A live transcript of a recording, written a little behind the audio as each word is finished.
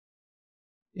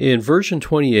In version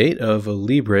 28 of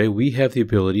Alibre, we have the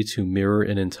ability to mirror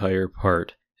an entire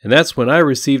part. And that's when I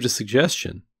received a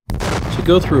suggestion to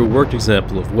go through a worked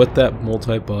example of what that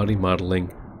multi-body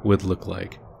modeling would look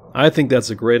like. I think that's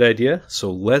a great idea, so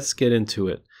let's get into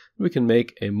it. We can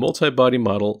make a multi-body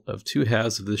model of two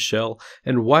halves of this shell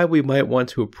and why we might want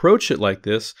to approach it like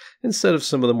this instead of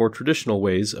some of the more traditional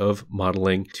ways of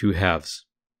modeling two halves.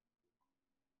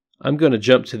 I'm going to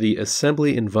jump to the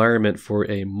assembly environment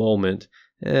for a moment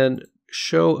and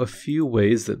show a few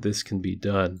ways that this can be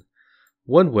done.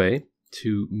 One way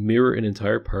to mirror an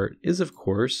entire part is, of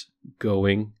course,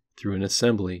 going through an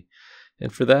assembly.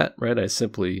 And for that, I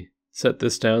simply set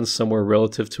this down somewhere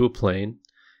relative to a plane.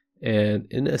 And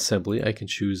in assembly, I can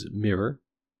choose mirror,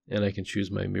 and I can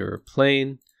choose my mirror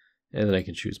plane, and then I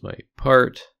can choose my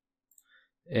part.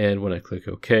 And when I click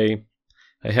OK,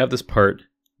 I have this part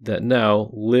that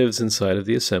now lives inside of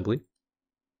the assembly.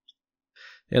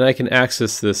 And I can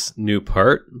access this new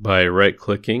part by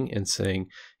right-clicking and saying,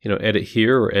 edit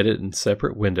here or edit in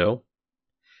separate window.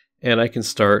 And I can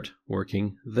start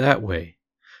working that way.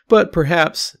 But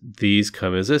perhaps these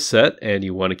come as a set and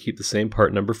you want to keep the same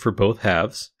part number for both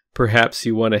halves. Perhaps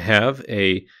you want to have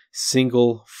a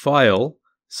single file,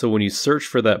 so when you search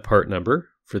for that part number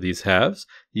for these halves,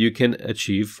 you can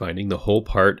achieve finding the whole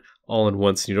part all in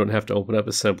once. You don't have to open up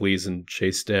assemblies and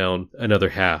chase down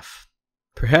another half.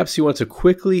 Perhaps you want to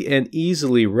quickly and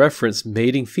easily reference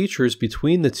mating features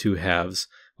between the two halves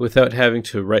without having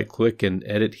to right-click and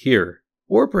edit here.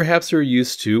 Or perhaps you're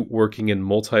used to working in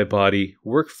multi-body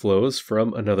workflows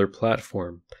from another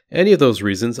platform. Any of those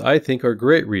reasons I think are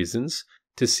great reasons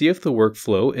to see if the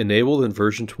workflow enabled in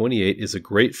version 28 is a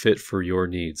great fit for your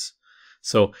needs.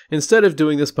 So instead of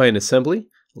doing this by an assembly,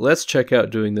 let's check out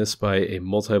doing this by a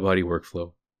multi-body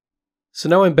workflow. So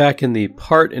now I'm back in the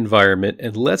part environment,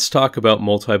 and let's talk about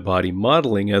multi-body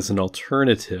modeling as an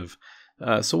alternative.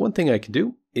 So one thing I can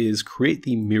do is create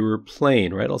the mirror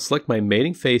plane, I'll select my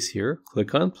mating face here,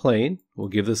 click on plane, we'll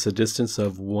give this a distance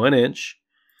of 1 inch,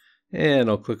 and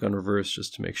I'll click on reverse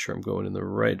just to make sure I'm going in the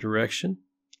right direction.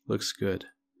 Looks good.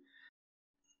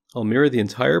 I'll mirror the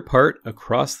entire part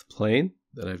across the plane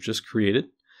that I've just created,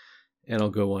 and I'll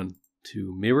go on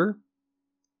to mirror.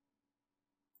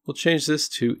 We'll change this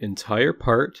to entire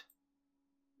part,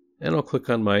 and I'll click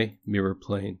on my mirror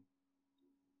plane.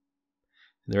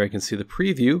 And there I can see the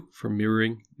preview for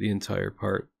mirroring the entire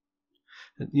part.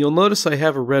 And you'll notice I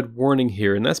have a red warning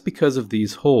here, and that's because of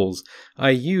these holes.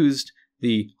 I used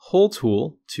the hole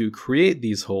tool to create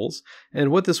these holes,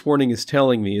 and what this warning is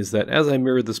telling me is that as I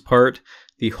mirror this part,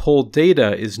 the hole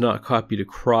data is not copied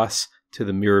across to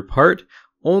the mirrored part,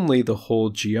 only the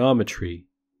hole geometry.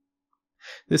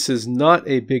 This is not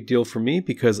a big deal for me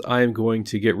because I am going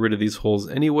to get rid of these holes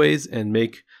anyways and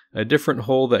make a different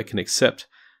hole that can accept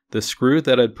the screw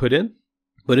that I'd put in.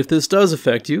 But if this does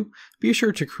affect you, be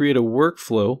sure to create a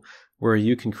workflow where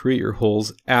you can create your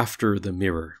holes after the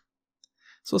mirror.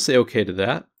 So I'll say OK to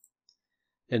that.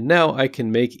 And now I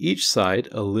can make each side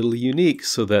a little unique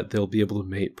so that they'll be able to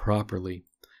mate properly.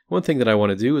 One thing that I want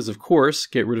to do is, of course,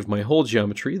 get rid of my hole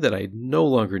geometry that I no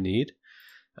longer need.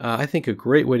 I think a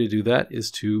great way to do that is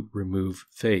to remove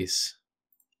face.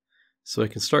 So I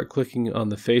can start clicking on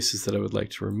the faces that I would like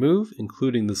to remove,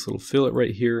 including this little fillet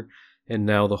right here, and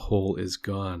now the hole is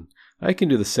gone. I can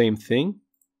do the same thing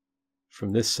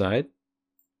from this side.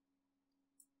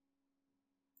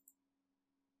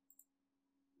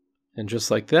 And just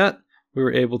like that, we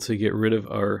were able to get rid of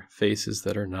our faces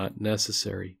that are not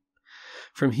necessary.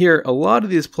 From here, a lot of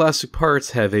these plastic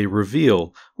parts have a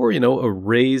reveal, or a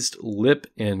raised lip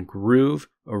and groove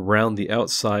around the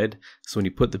outside, so when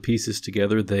you put the pieces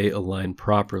together, they align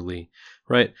properly,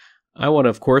 I want to,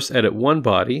 of course, edit one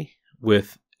body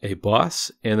with a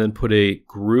boss, and then put a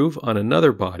groove on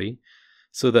another body,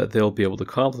 so that they'll be able to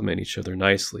complement each other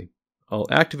nicely. I'll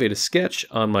activate a sketch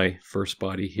on my first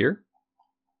body here.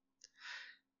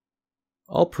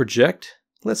 I'll project,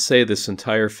 let's say, this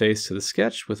entire face to the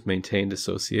sketch with maintained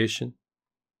association.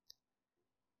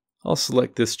 I'll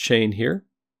select this chain here,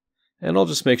 and I'll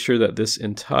just make sure that this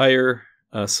entire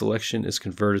selection is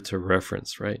converted to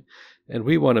reference, And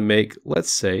we want to make,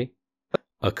 let's say,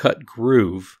 a cut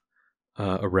groove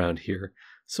around here.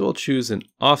 So we'll choose an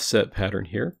offset pattern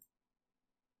here.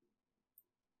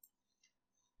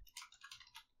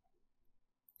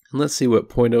 And let's see what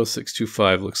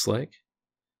 0.0625 looks like.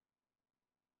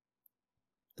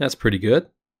 That's pretty good,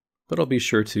 but I'll be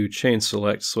sure to chain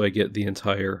select so I get the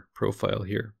entire profile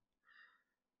here.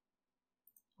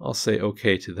 I'll say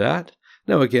OK to that.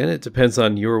 Now again, it depends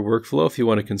on your workflow if you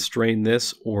want to constrain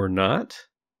this or not.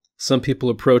 Some people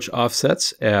approach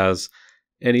offsets as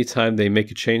Anytime they make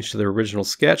a change to their original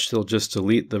sketch, they'll just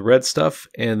delete the red stuff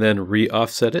and then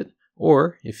re-offset it.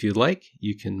 Or, if you'd like,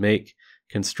 you can make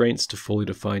constraints to fully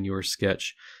define your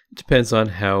sketch. It depends on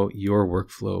how your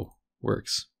workflow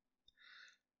works.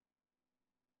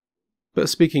 But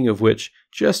speaking of which,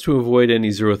 just to avoid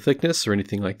any zero thickness or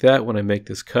anything like that when I make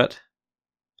this cut,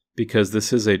 because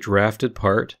this is a drafted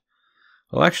part,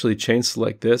 I'll actually chain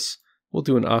select this. We'll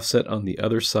do an offset on the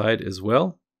other side as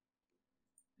well.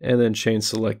 And then chain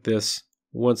select this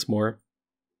once more.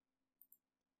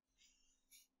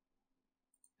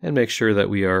 And make sure that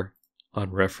we are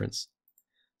on reference.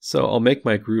 So I'll make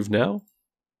my groove now.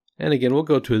 And again, we'll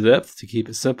go to a depth to keep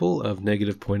it simple of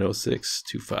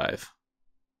 -0.0625.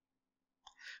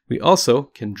 We also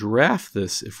can draft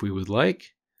this if we would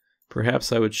like.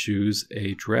 Perhaps I would choose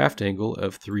a draft angle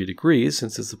of 3 degrees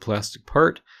since it's a plastic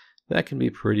part. That can be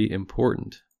pretty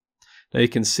important. Now you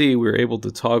can see we're able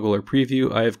to toggle our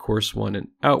preview. I of course want an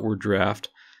outward draft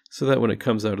so that when it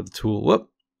comes out of the tool, whoop,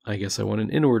 I guess I want an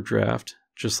inward draft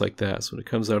just like that. So when it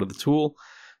comes out of the tool,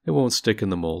 it won't stick in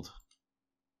the mold.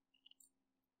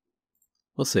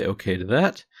 We'll say OK to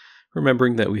that,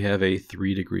 remembering that we have a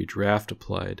 3-degree draft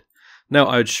applied. Now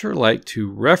I'd sure like to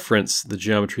reference the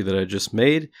geometry that I just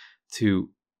made to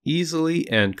easily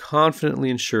and confidently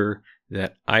ensure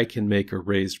that I can make a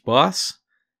raised boss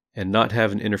and not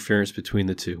have an interference between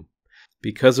the two.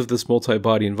 Because of this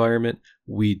multi-body environment,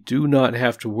 we do not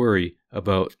have to worry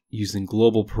about using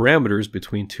global parameters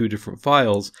between two different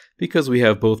files because we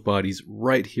have both bodies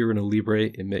right here in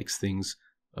Alibre. It makes things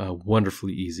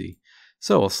wonderfully easy.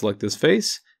 So I'll select this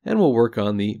face and we'll work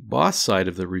on the boss side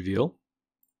of the reveal.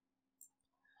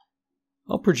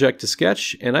 I'll project a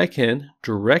sketch and I can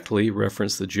directly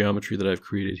reference the geometry that I've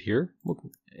created here.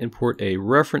 We'll import a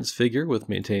reference figure with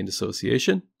maintained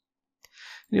association.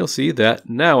 And you'll see that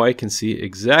now I can see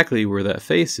exactly where that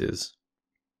face is.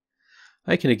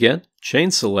 I can again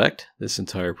chain select this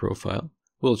entire profile.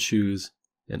 We'll choose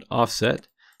an offset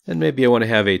and maybe I want to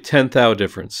have a 10th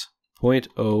difference,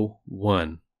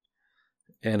 0.01.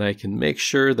 And I can make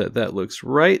sure that that looks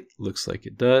right. Looks like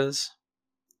it does.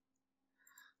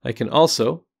 I can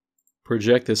also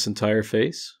project this entire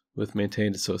face with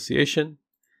maintained association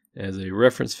as a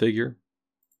reference figure.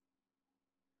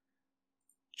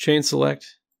 Chain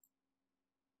select.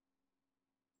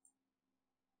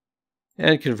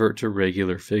 And convert to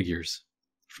regular figures.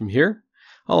 From here,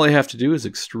 all I have to do is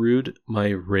extrude my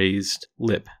raised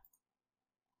lip.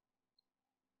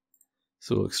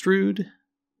 So we'll extrude.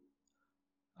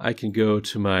 I can go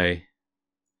to my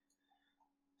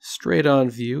straight on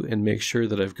view and make sure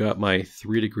that I've got my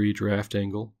 3-degree draft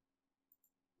angle.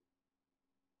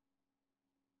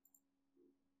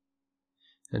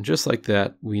 And just like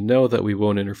that, we know that we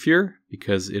won't interfere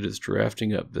because it is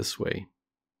drafting up this way.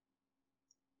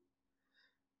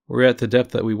 We're at the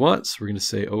depth that we want, so we're going to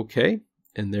say OK.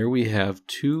 And there we have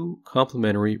two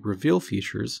complementary reveal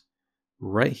features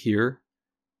right here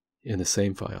in the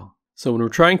same file. So when we're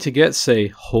trying to get, say,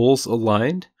 holes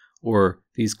aligned or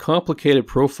these complicated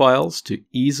profiles to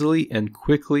easily and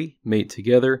quickly mate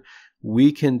together,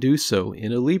 we can do so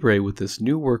in Alibre with this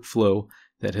new workflow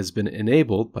that has been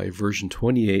enabled by version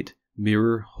 28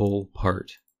 Mirror Hole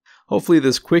Part. Hopefully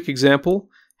this quick example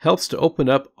helps to open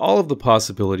up all of the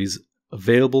possibilities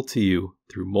available to you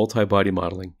through multi-body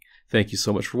modeling. Thank you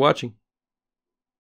so much for watching.